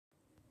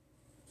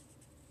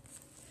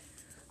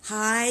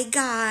Hi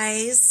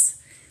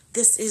guys,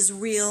 this is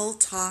Real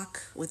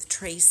Talk with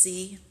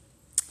Tracy,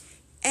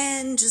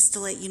 and just to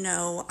let you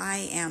know,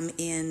 I am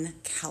in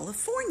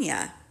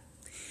California.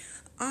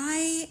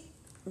 I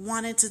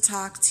wanted to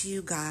talk to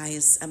you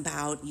guys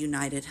about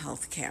United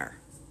Healthcare.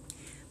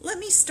 Let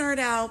me start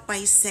out by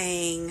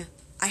saying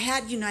I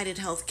had United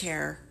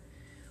Healthcare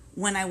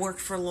when I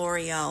worked for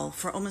L'Oreal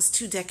for almost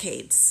 2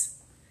 decades,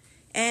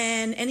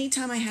 and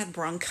anytime I had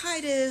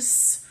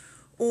bronchitis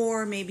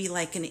or maybe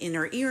like an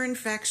inner ear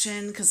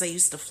infection, because I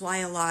used to fly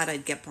a lot,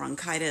 I'd get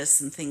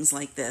bronchitis and things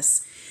like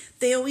this.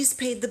 They always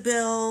paid the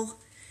bill,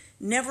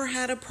 never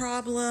had a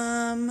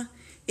problem.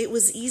 It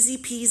was easy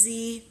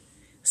peasy.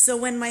 So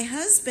when my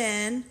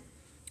husband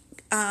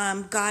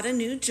got a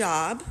new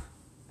job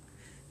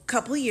a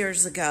couple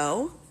years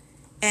ago,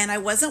 and I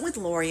wasn't with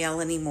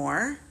L'Oreal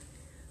anymore,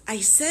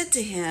 I said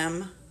to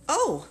him,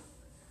 "Oh,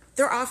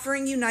 they're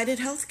offering United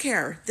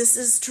Healthcare. This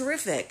is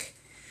terrific.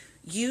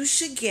 You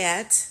should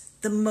get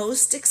the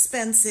most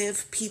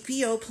expensive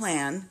PPO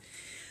plan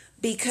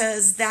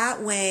because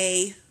that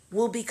way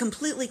we'll be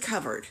completely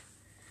covered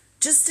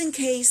just in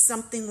case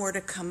something were to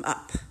come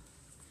up."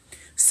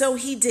 So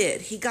he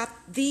did. He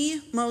got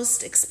the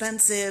most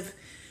expensive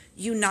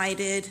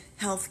United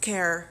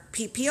Healthcare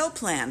PPO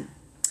plan.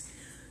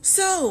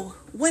 So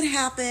what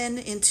happened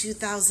in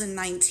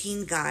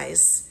 2019,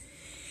 guys,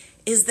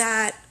 is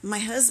that my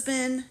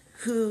husband,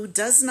 who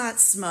does not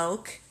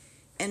smoke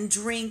and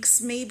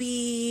drinks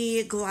maybe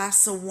a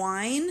glass of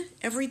wine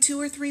every 2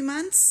 or 3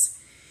 months.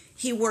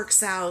 He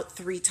works out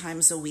 3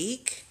 times a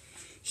week.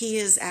 He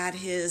is at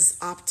his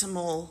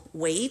optimal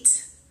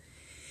weight,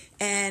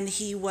 and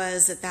he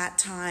was at that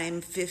time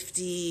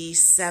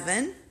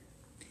 57.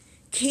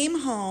 Came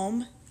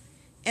home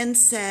and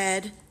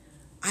said,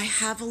 "I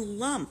have a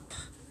lump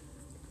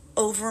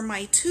over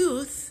my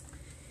tooth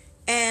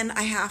and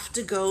I have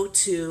to go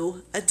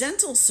to a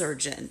dental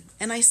surgeon."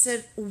 And I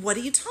said, "What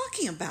are you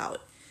talking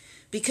about?"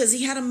 Because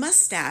he had a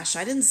mustache.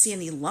 I didn't see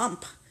any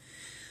lump.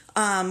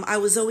 I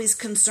was always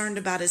concerned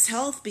about his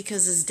health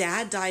because his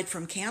dad died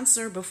from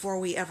cancer before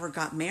we ever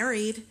got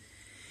married.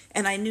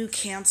 And I knew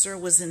cancer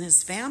was in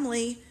his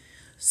family.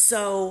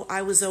 So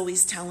I was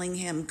always telling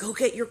him, go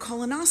get your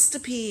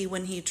colonoscopy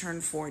when he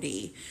turned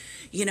 40.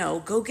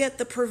 Go get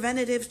the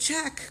preventative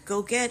check.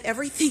 Go get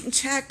everything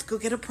checked. Go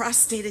get a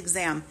prostate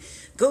exam.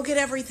 Go get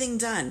everything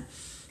done.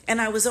 And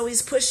I was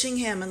always pushing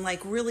him and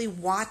really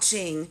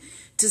watching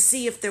to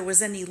see if there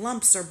was any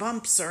lumps or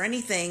bumps or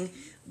anything,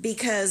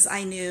 because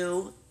I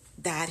knew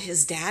that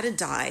his dad had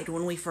died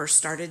when we first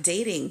started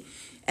dating.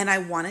 And I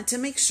wanted to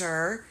make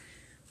sure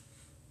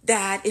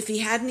that if he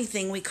had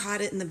anything, we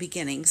caught it in the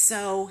beginning.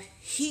 So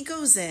he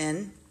goes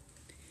in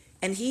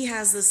and he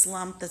has this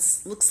lump that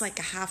looks like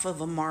a half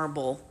of a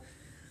marble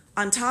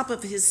on top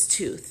of his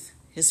tooth,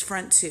 his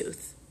front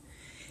tooth.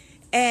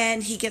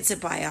 And he gets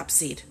it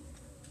biopsied.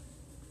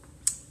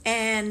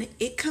 And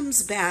it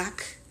comes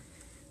back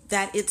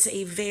that it's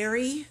a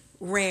very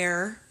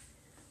rare,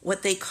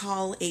 what they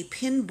call a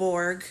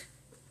Pinborg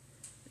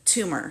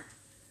tumor,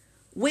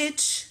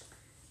 which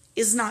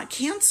is not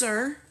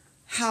cancer.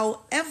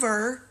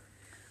 However,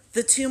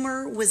 the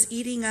tumor was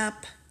eating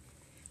up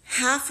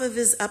half of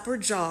his upper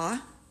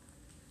jaw.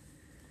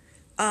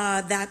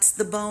 That's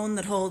the bone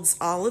that holds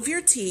all of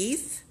your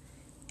teeth,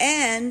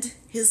 and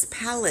his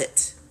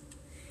palate.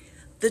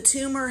 The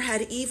tumor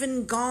had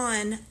even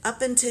gone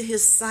up into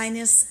his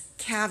sinus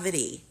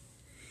cavity.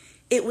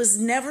 It was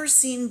never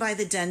seen by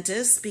the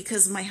dentist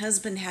because my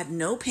husband had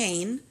no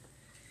pain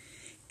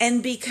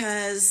and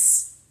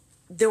because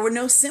there were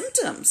no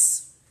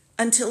symptoms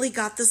until he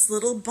got this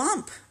little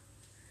bump.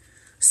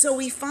 So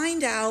we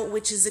find out,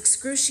 which is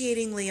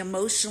excruciatingly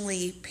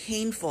emotionally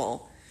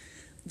painful,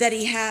 that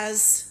he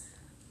has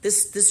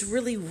this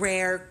really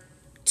rare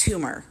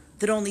tumor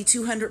that only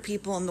 200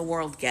 people in the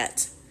world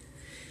get.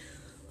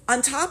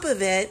 On top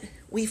of it,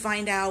 we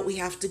find out we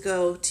have to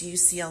go to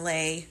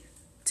UCLA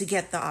to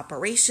get the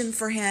operation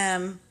for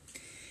him.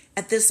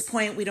 At this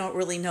point, we don't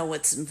really know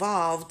what's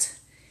involved.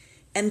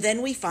 And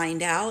then we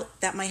find out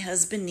that my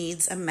husband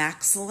needs a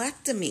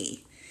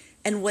maxillectomy.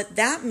 And what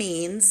that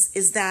means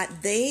is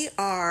that they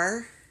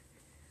are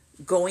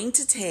going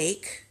to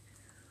take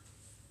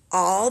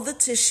all the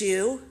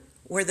tissue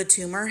where the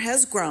tumor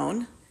has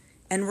grown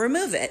and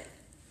remove it.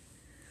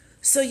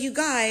 So you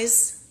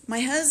guys,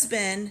 my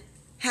husband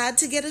had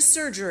to get a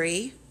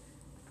surgery,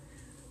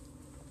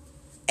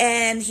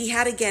 and he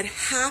had to get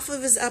half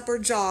of his upper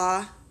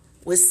jaw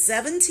with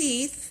 7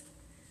 teeth,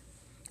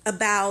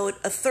 about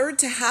a third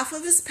to half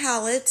of his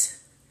palate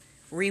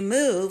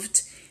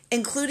removed,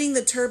 including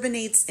the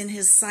turbinates in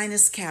his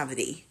sinus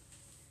cavity.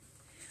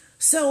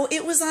 So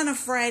it was on a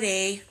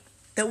Friday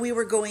that we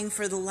were going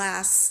for the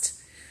last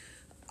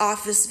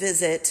office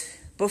visit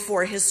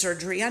before his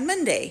surgery on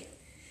Monday.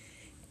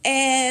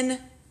 And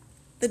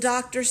the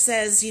doctor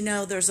says,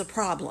 there's a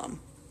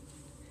problem.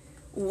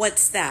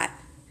 What's that?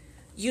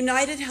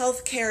 United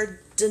Healthcare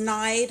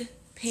denied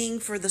paying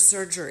for the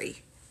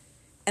surgery.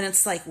 And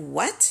it's like,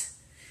 what?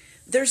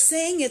 They're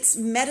saying it's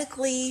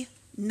medically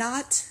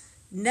not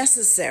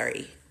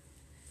necessary.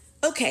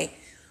 Okay,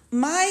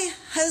 my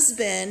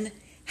husband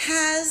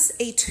has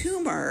a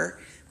tumor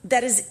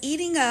that is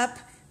eating up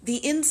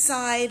the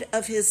inside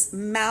of his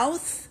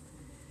mouth,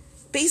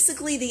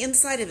 basically the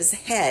inside of his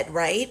head,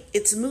 right?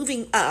 It's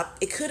moving up.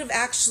 It could have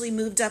actually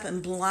moved up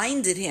and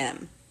blinded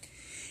him.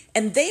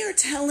 And they are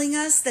telling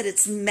us that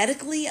it's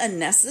medically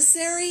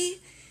unnecessary,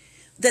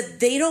 that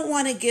they don't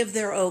want to give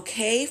their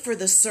okay for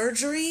the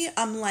surgery.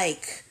 I'm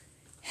like,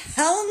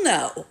 hell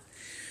no.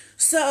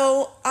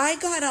 So I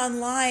got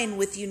online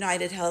with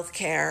United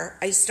Healthcare.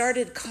 I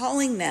started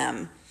calling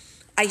them.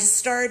 I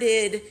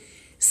started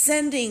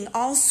sending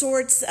all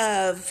sorts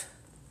of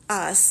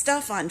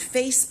stuff on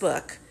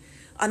Facebook,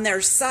 on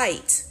their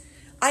site.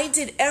 I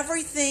did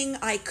everything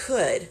I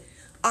could.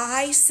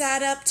 I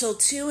sat up till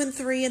 2 and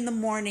 3 in the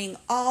morning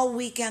all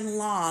weekend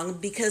long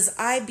because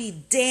I'd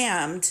be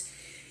damned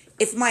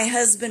if my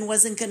husband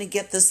wasn't going to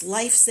get this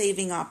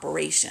life-saving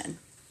operation.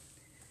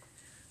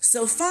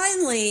 So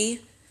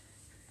finally,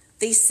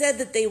 they said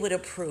that they would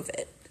approve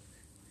it.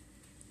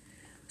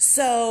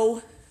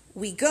 So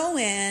we go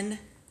in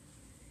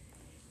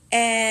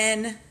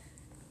and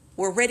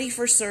we're ready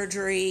for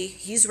surgery.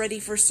 He's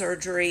ready for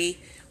surgery,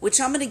 which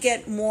I'm going to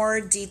get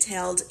more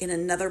detailed in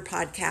another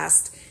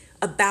podcast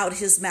about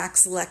his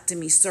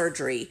maxillectomy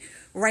surgery.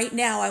 Right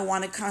now, I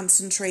want to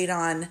concentrate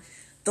on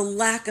the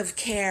lack of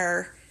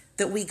care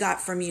that we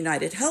got from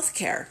United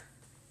Healthcare.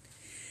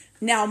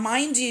 Now,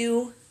 mind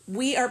you,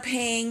 we are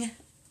paying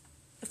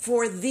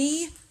for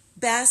the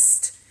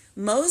best,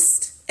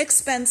 most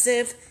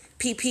expensive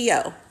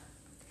PPO.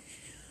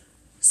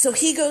 So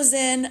he goes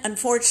in,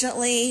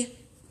 unfortunately,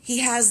 he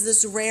has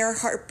this rare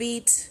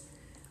heartbeat.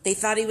 They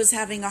thought he was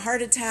having a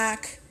heart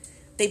attack.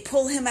 They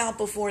pull him out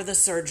before the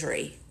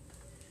surgery.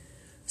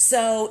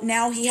 So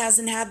now he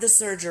hasn't had the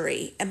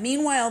surgery. And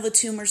meanwhile, the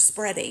tumor's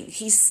spreading.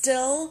 He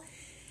still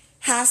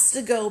has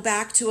to go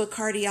back to a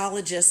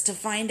cardiologist to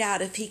find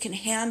out if he can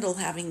handle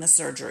having the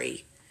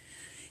surgery.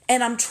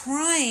 And I'm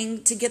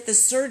trying to get the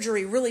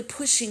surgery, really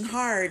pushing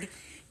hard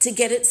to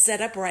get it set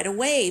up right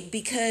away,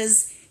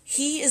 because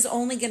he is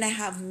only going to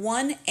have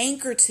one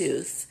anchor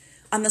tooth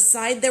on the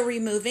side they're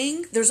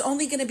removing. There's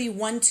only going to be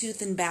one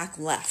tooth in back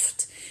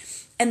left.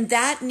 And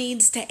that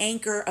needs to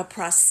anchor a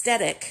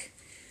prosthetic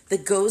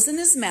that goes in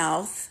his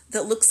mouth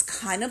that looks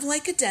kind of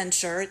like a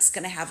denture. It's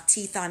going to have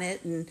teeth on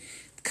it and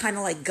kind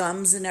of like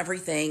gums and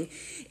everything.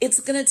 It's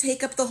going to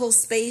take up the whole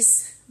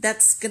space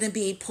that's going to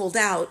be pulled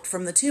out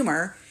from the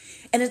tumor.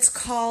 And it's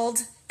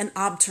called an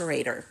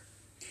obturator.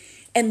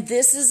 And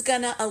this is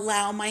going to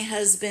allow my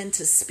husband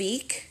to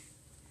speak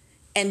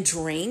and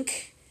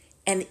drink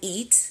and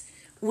eat.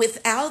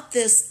 Without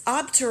this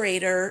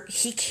obturator,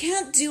 he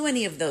can't do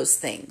any of those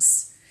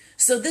things.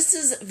 So this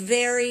is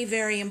very,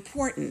 very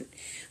important.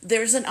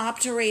 There's an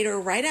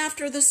obturator right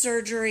after the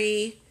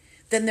surgery.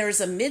 Then there's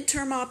a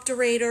midterm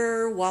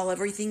obturator while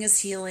everything is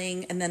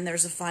healing. And then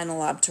there's a final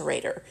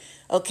obturator.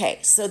 Okay,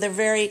 so they're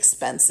very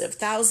expensive.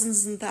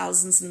 Thousands and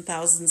thousands and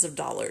thousands of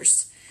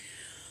dollars.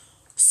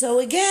 So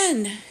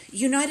again,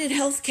 United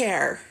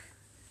Healthcare.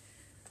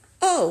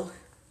 Oh,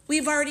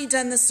 we've already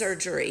done the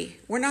surgery.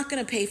 We're not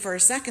going to pay for a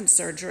second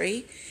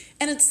surgery.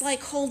 And it's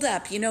like, hold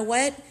up, you know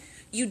what?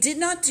 You did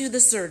not do the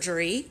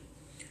surgery.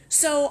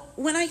 So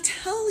when I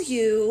tell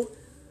you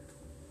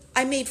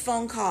I made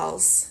phone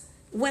calls,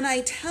 when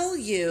I tell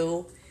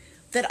you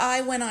that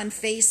I went on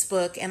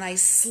Facebook and I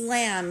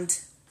slammed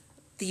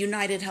the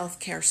United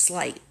Healthcare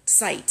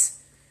site,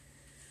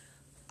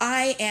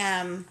 I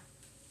am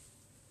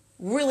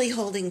really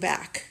holding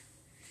back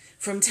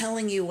from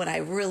telling you what I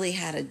really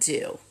had to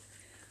do.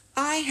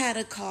 I had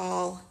to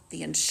call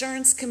the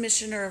Insurance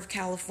Commissioner of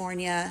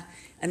California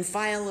and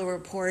file a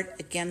report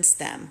against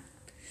them.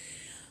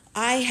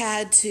 I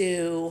had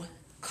to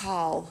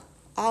call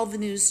all the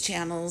news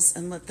channels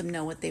and let them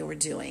know what they were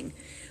doing.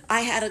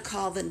 I had to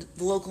call the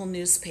local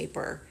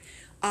newspaper.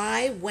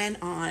 I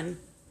went on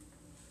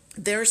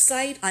their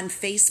site on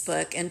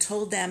Facebook and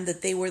told them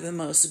that they were the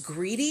most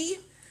greedy,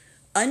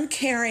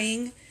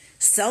 uncaring,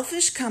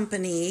 selfish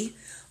company.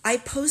 I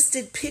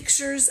posted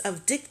pictures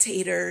of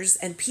dictators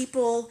and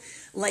people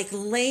like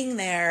laying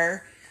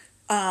there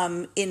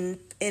in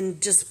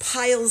just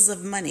piles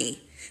of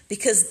money,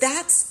 because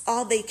that's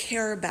all they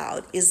care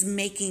about, is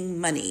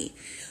making money.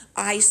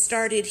 I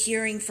started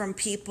hearing from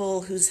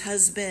people whose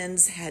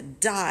husbands had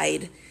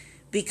died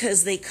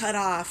because they cut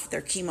off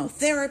their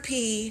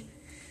chemotherapy.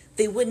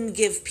 They wouldn't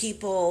give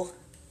people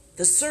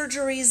the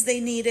surgeries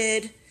they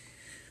needed.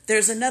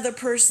 There's another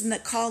person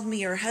that called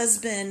me. Her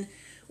husband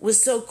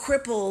was so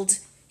crippled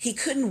he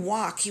couldn't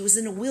walk. He was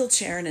in a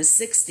wheelchair in his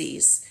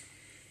 60s.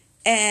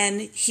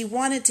 And he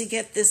wanted to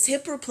get this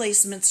hip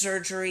replacement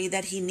surgery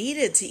that he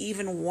needed to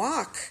even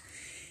walk.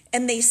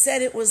 And they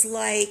said it was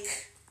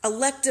like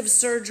elective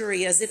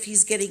surgery, as if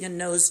he's getting a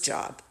nose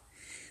job.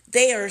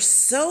 They are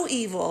so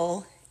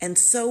evil and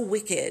so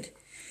wicked.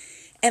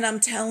 And I'm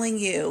telling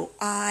you,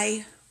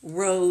 I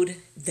rode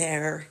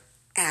their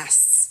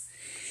ass.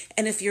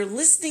 And if you're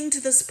listening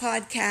to this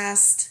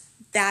podcast,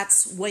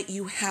 that's what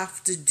you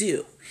have to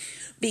do,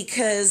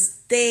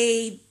 because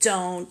they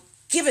don't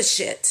give a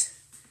shit.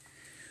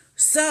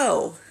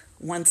 So,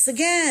 once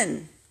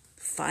again,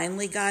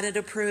 finally got it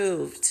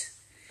approved.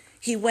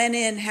 He went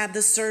in, had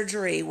the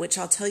surgery, which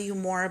I'll tell you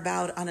more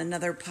about on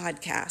another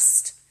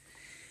podcast.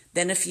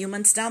 Then a few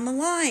months down the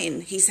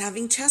line, he's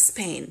having chest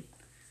pain.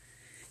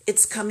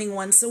 It's coming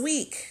once a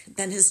week.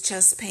 Then his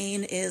chest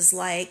pain is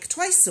like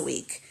twice a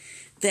week.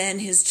 Then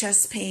his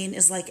chest pain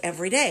is like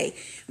every day.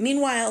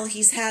 Meanwhile,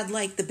 he's had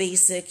like the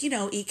basic,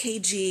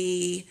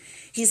 EKG.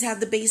 He's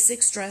had the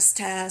basic stress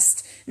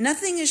test.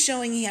 Nothing is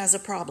showing he has a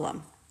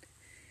problem.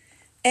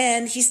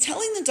 And he's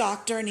telling the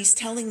doctor and he's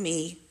telling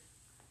me,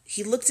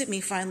 he looked at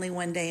me finally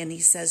one day and he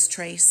says,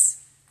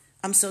 Trace,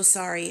 I'm so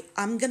sorry.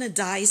 I'm going to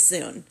die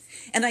soon.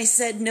 And I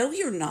said, no,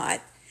 you're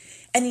not.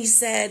 And he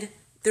said,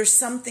 there's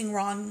something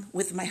wrong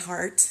with my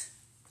heart.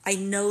 I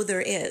know there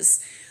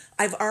is.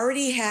 I've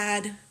already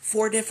had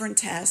 4 different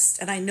tests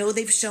and I know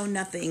they've shown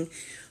nothing,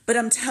 but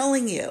I'm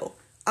telling you,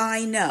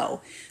 I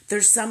know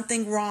there's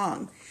something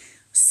wrong.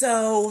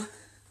 So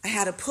I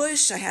had a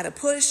push, I had a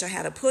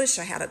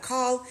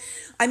call.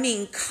 I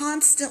mean,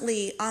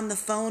 constantly on the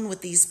phone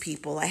with these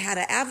people. I had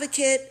an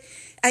advocate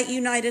at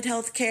United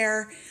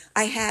Healthcare.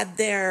 I had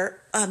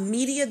their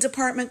media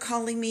department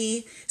calling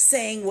me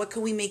saying, what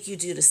can we make you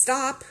do to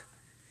stop?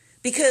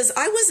 Because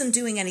I wasn't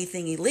doing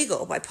anything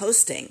illegal by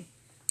posting.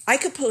 I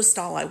could post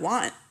all I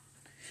want.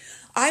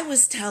 I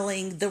was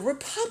telling the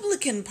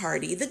Republican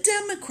Party, the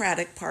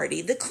Democratic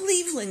Party, the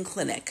Cleveland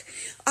Clinic.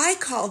 I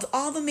called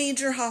all the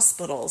major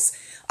hospitals.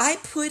 I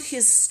put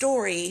his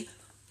story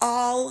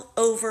all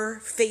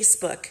over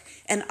Facebook,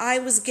 and I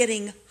was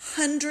getting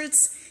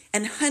hundreds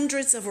and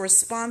hundreds of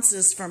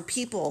responses from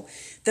people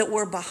that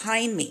were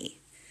behind me,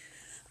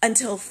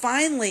 until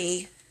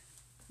finally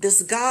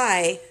this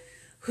guy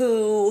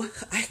who,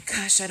 I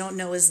don't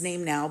know his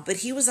name now, but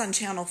he was on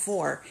Channel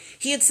 4.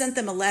 He had sent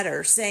them a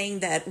letter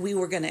saying that we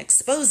were going to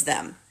expose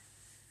them.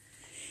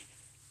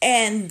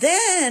 And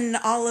then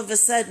all of a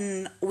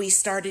sudden we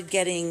started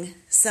getting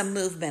some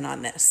movement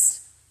on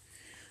this.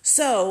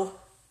 So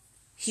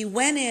he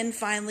went in,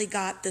 finally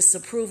got this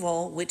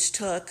approval, which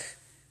took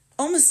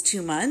almost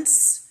 2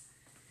 months.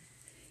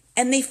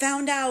 And they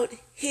found out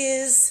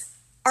his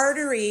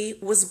artery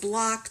was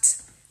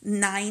blocked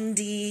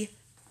 90%.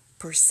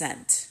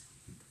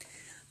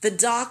 The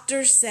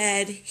doctor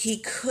said he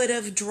could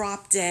have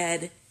dropped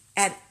dead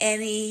at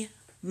any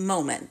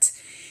moment.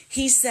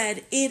 He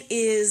said it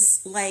is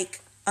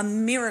like a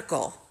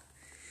miracle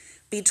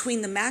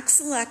between the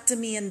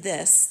maxillectomy and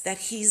this that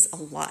he's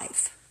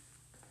alive.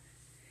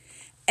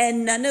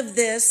 And none of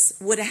this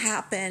would have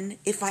happened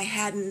if I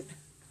hadn't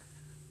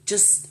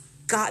just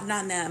gotten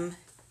on them.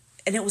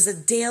 And it was a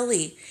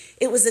daily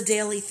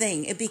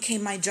thing. It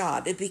became my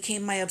job. It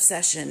became my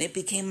obsession. It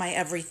became my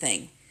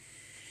everything.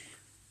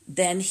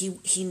 Then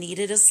he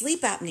needed a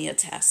sleep apnea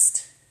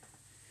test.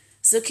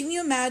 So can you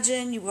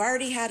imagine, you've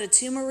already had a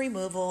tumor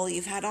removal,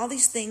 you've had all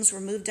these things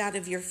removed out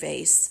of your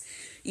face,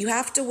 you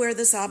have to wear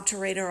this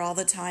obturator all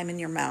the time in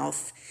your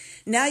mouth,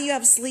 now you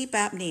have sleep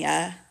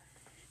apnea,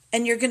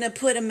 and you're going to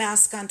put a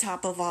mask on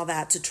top of all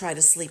that to try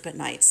to sleep at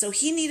night. So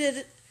he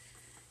needed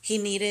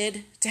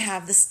to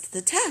have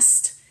the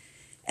test.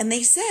 And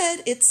they said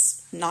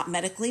it's not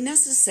medically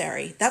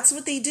necessary. That's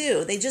what they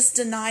do. They just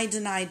deny.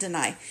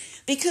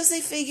 Because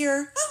they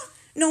figure,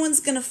 no one's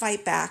going to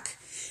fight back.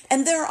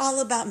 And they're all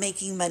about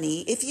making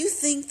money. If you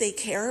think they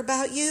care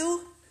about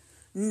you,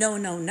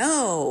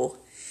 no.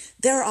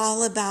 They're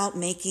all about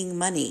making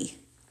money.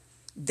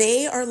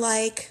 They are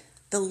like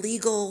the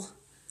legal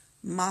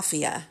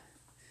mafia.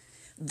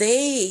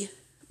 They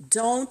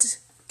don't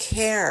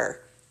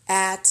care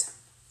at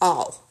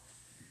all.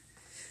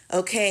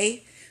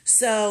 Okay?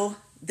 So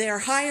their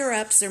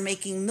higher-ups are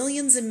making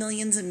millions and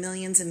millions and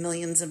millions and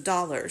millions of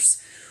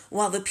dollars,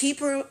 while the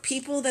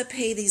people that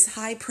pay these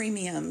high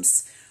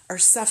premiums are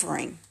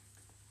suffering.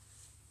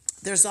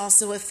 There's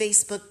also a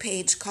Facebook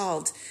page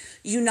called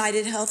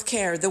United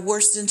Healthcare, the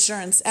worst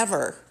insurance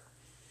ever,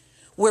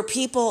 where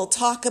people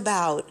talk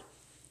about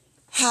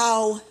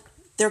how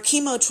their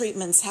chemo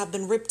treatments have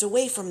been ripped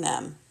away from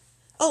them.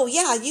 Oh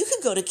yeah, you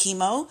could go to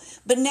chemo,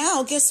 but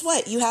now guess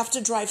what? You have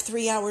to drive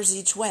 3 hours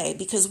each way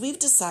because we've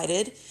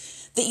decided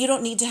that you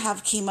don't need to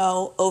have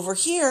chemo over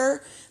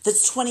here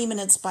that's 20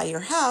 minutes by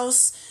your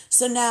house.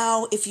 So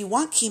now if you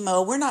want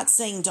chemo, we're not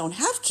saying don't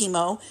have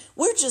chemo.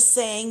 We're just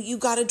saying you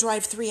got to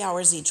drive 3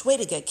 hours each way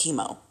to get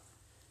chemo.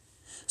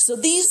 So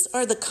these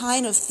are the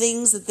kind of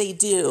things that they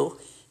do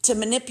to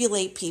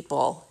manipulate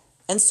people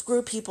and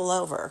screw people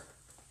over.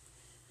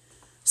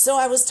 So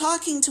I was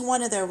talking to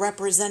one of their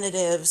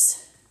representatives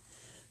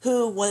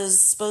who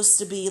was supposed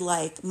to be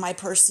like my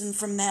person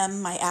from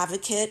them, my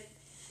advocate,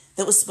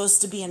 that was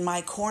supposed to be in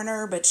my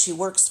corner, but she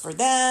works for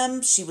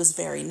them. She was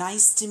very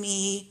nice to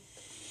me.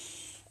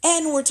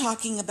 And we're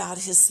talking about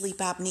his sleep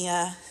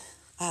apnea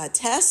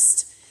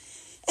test.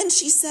 And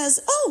she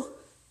says, oh,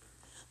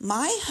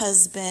 my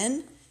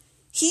husband,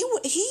 he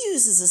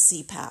uses a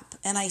CPAP.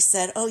 And I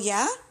said, oh,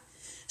 yeah?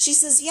 She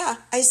says, yeah.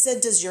 I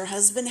said, does your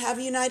husband have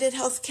United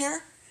Healthcare?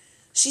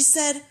 She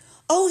said,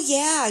 oh,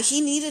 yeah,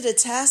 he needed a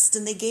test,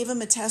 and they gave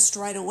him a test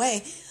right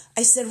away.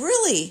 I said,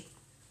 really?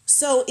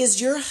 So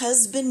is your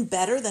husband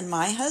better than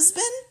my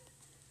husband?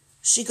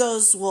 She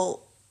goes,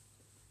 well,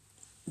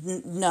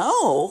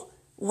 no.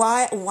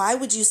 Why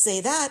would you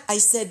say that? I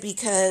said,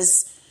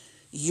 because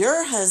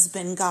your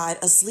husband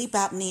got a sleep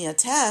apnea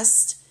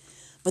test,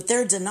 but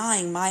they're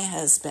denying my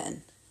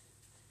husband.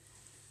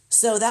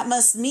 So that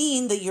must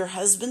mean that your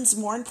husband's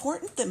more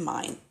important than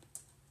mine.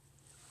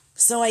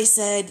 So I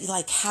said,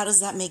 like, how does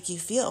that make you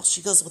feel?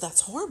 She goes, well,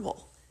 that's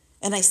horrible.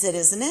 And I said,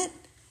 isn't it?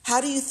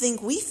 How do you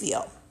think we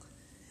feel?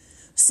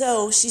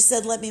 So she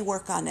said, let me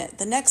work on it.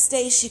 The next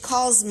day she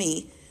calls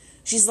me.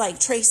 She's like,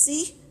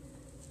 Tracy,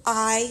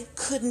 I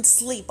couldn't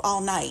sleep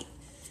all night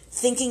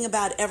thinking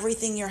about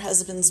everything your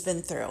husband's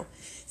been through,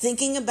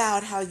 thinking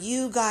about how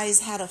you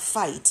guys had a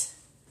fight,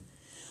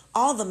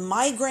 all the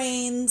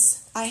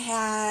migraines I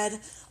had,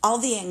 all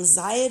the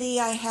anxiety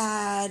I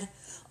had,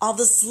 all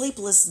the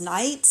sleepless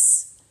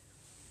nights.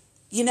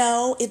 You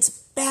know, it's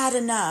bad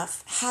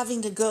enough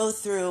having to go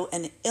through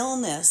an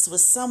illness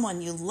with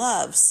someone you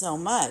love so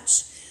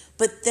much.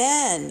 But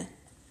then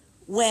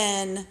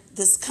when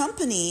this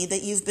company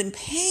that you've been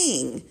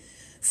paying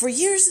for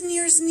years and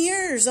years and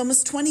years,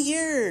 almost 20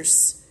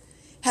 years,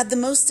 had the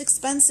most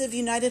expensive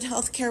United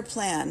Healthcare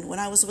plan when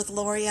I was with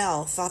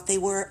L'Oreal, thought they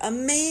were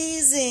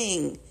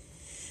amazing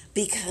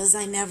because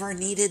I never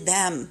needed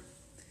them.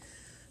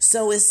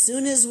 So as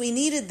soon as we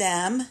needed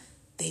them,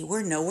 they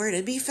were nowhere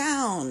to be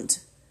found.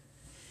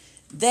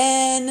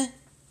 Then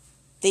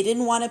they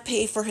didn't want to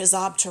pay for his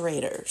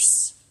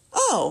obturators.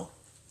 Oh,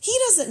 he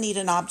doesn't need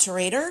an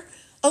obturator.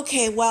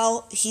 Okay,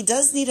 well, he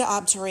does need an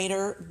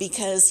obturator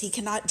because he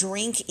cannot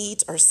drink,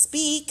 eat, or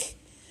speak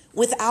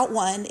without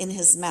one in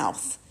his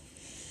mouth.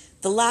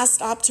 The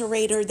last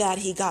obturator that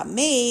he got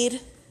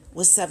made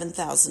was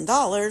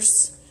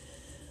 $7,000.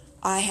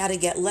 I had to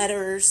get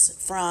letters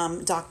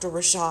from Dr.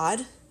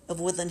 Rashad of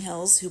Woodland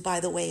Hills, who, by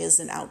the way, is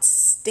an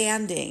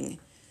outstanding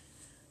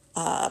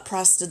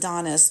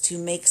prosthodontist who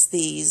makes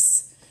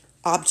these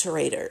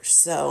obturators.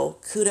 So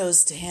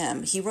kudos to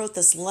him. He wrote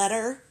this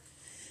letter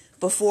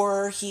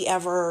before he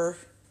ever,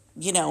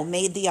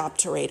 made the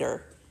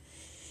obturator.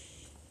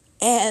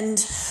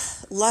 And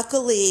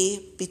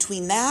luckily,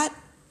 between that,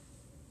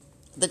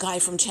 the guy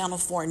from Channel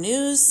 4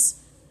 News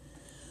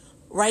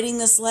writing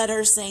this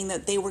letter saying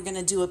that they were going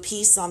to do a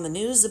piece on the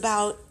news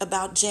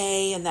about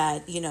Jay and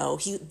that,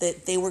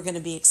 that they were going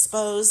to be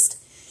exposed,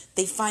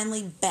 they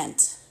finally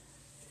bent.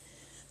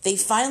 They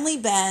finally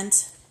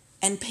bent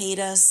and paid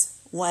us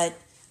what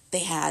they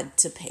had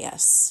to pay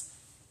us.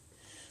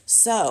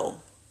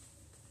 So,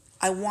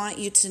 I want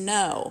you to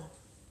know,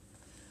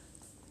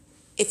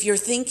 if you're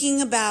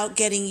thinking about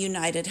getting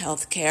United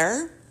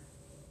Healthcare,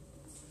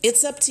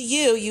 it's up to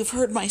you. You've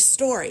heard my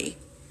story.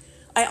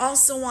 I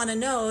also want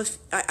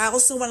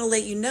to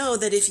let you know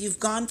that if you've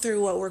gone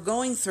through what we're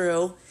going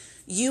through,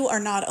 you are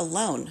not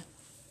alone.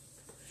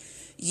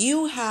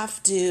 You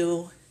have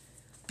to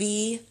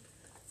be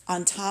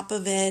on top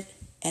of it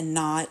and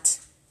not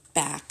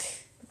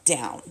back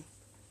down.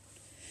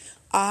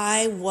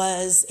 I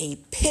was a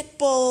pit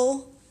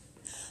bull.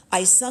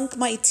 I sunk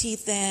my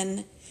teeth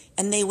in,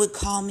 and they would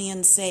call me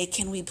and say,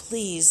 can we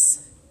please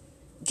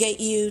get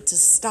you to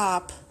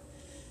stop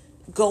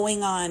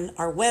going on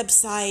our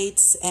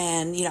websites?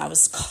 And, I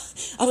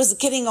was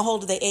getting a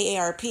hold of the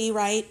AARP,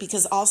 right?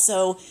 Because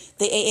also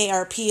the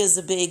AARP is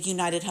a big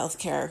United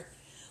Healthcare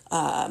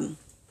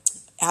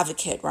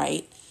advocate,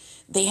 right?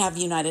 They have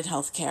United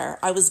Healthcare.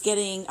 I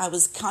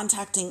was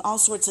contacting all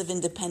sorts of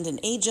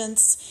independent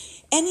agents,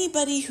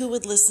 anybody who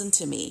would listen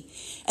to me.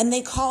 And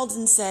they called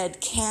and said,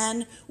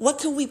 what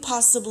can we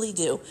possibly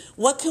do?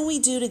 What can we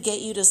do to get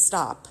you to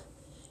stop?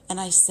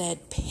 And I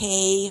said,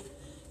 pay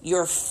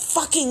your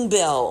fucking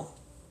bill.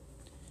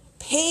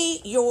 Pay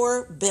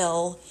your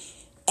bill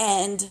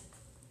and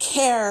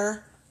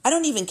care. I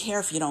don't even care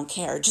if you don't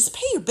care. Just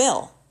pay your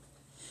bill.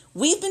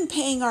 We've been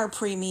paying our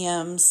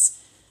premiums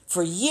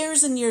for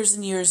years and years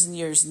and years and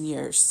years and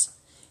years.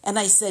 And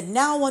I said,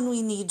 now when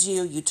we need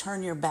you, you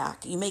turn your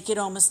back. You make it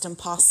almost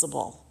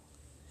impossible.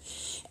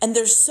 And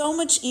there's so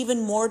much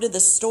even more to the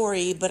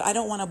story, but I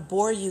don't want to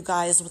bore you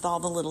guys with all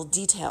the little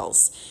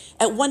details.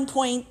 At one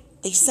point,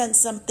 they sent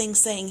something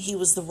saying he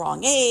was the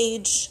wrong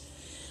age.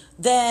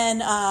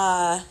 Then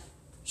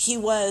he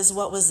was,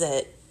 what was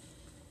it?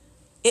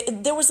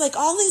 There was like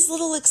all these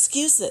little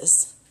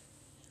excuses.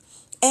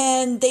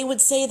 And they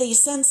would say they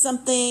sent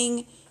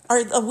something,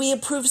 or we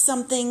approved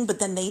something, but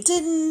then they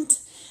didn't.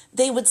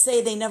 They would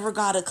say they never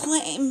got a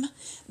claim.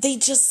 They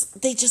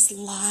just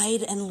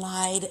lied and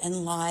lied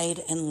and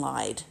lied and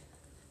lied.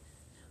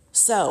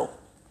 So,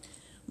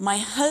 my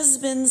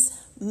husband's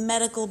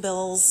medical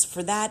bills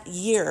for that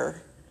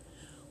year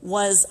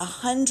was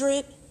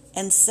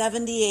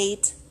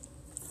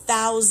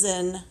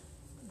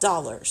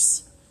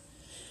 $178,000.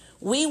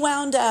 We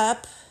wound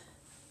up,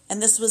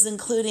 and this was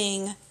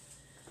including,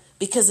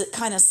 because it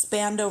kind of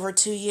spanned over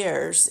 2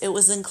 years, it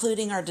was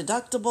including our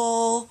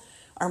deductible,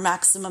 our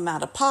maximum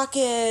out of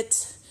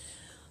pocket,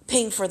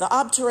 paying for the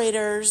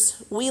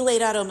obturators. We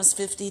laid out almost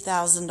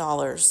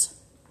 $50,000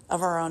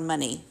 of our own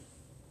money.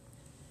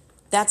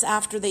 That's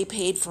after they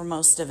paid for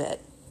most of it.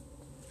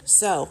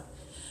 So,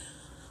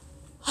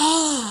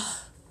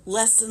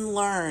 lesson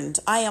learned.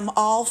 I am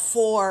all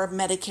for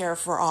Medicare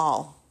for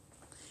all.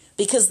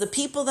 Because the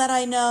people that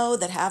I know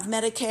that have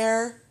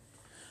Medicare,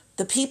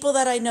 the people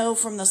that I know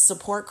from the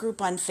support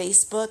group on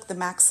Facebook, the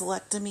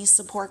maxillectomy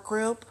support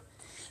group,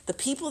 the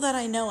people that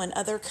I know in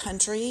other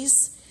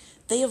countries,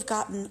 they have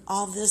gotten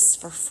all this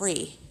for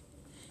free.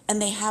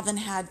 And they haven't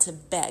had to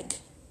beg.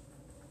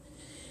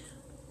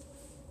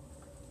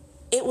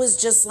 It was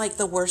just like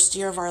the worst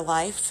year of our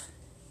life.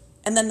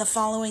 And then the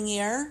following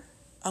year,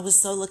 I was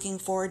so looking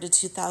forward to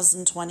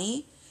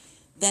 2020.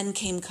 Then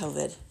came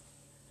COVID.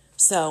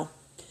 So,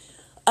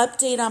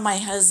 update on my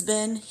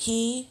husband.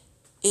 He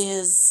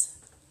is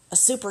a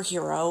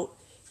superhero.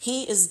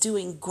 He is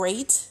doing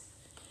great.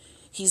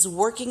 He's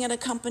working at a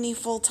company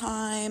full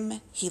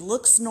time. He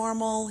looks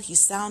normal. He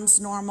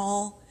sounds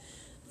normal.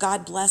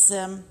 God bless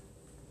him.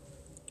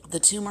 The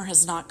tumor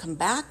has not come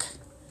back.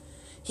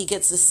 He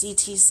gets a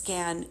CT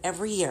scan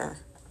every year.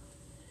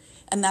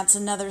 And that's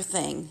another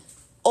thing.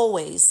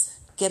 Always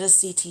get a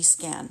CT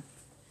scan.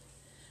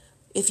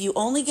 If you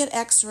only get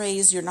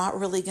x-rays, you're not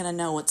really going to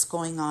know what's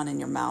going on in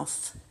your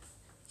mouth.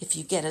 If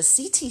you get a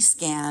CT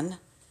scan,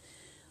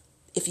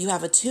 if you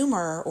have a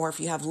tumor or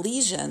if you have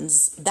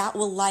lesions, that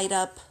will light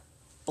up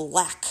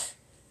black.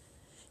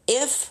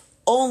 If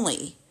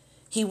only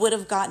he would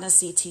have gotten a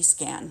CT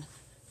scan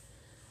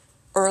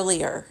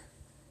earlier,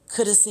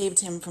 could have saved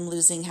him from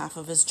losing half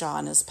of his jaw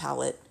and his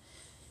palate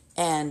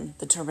and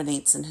the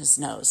turbinates in his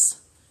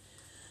nose.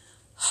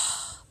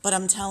 But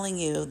I'm telling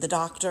you, the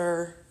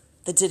doctor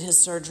that did his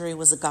surgery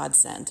was a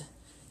godsend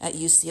at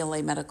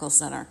UCLA Medical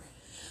Center.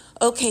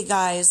 Okay,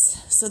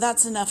 guys, so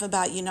that's enough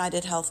about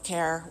United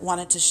Healthcare.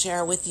 Wanted to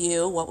share with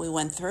you what we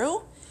went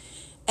through.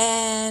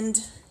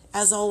 And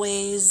as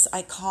always,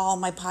 I call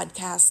my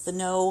podcast the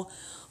No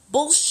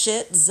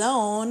Bullshit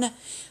Zone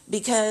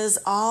because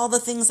all the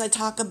things I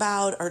talk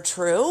about are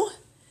true.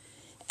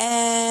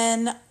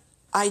 And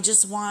I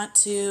just want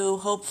to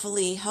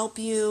hopefully help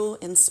you,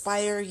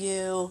 inspire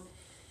you,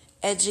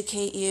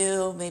 educate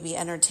you, maybe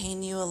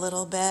entertain you a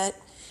little bit.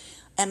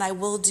 And I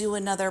will do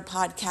another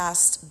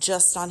podcast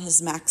just on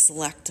his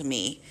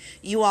maxillectomy.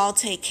 You all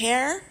take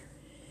care,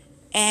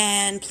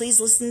 and please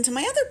listen to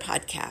my other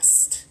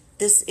podcast.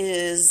 This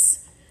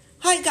is,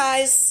 hi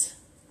guys,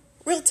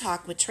 Real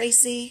Talk with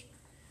Tracy.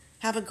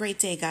 Have a great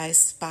day,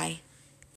 guys. Bye.